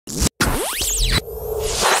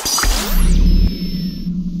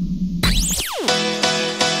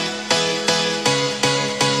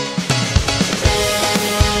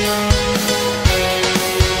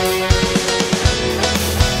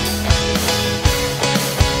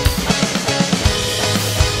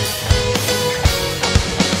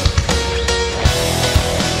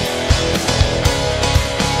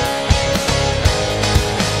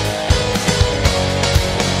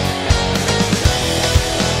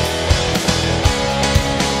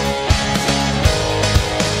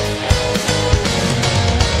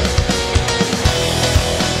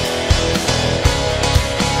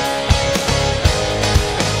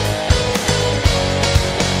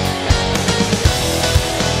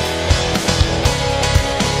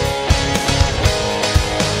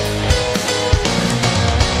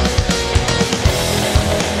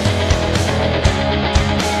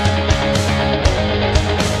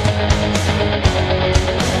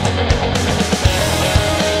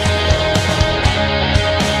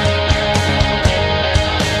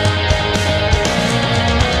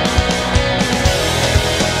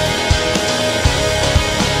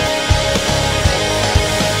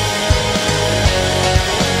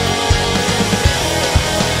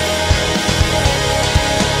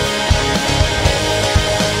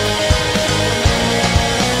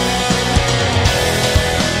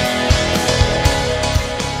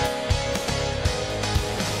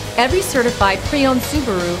Every certified pre-owned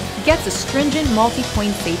Subaru gets a stringent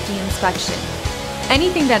multi-point safety inspection.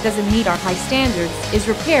 Anything that doesn't meet our high standards is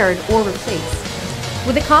repaired or replaced.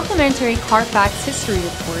 With a complimentary Carfax history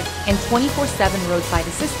report and 24/7 roadside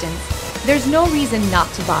assistance, there's no reason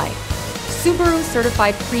not to buy. Subaru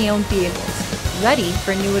certified pre-owned vehicles, ready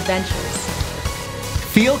for new adventures.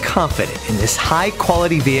 Feel confident in this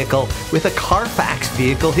high-quality vehicle with a Carfax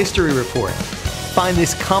Vehicle History Report. Find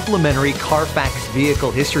this complimentary Carfax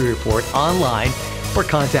Vehicle History Report online or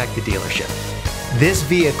contact the dealership. This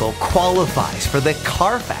vehicle qualifies for the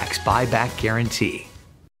Carfax Buyback Guarantee.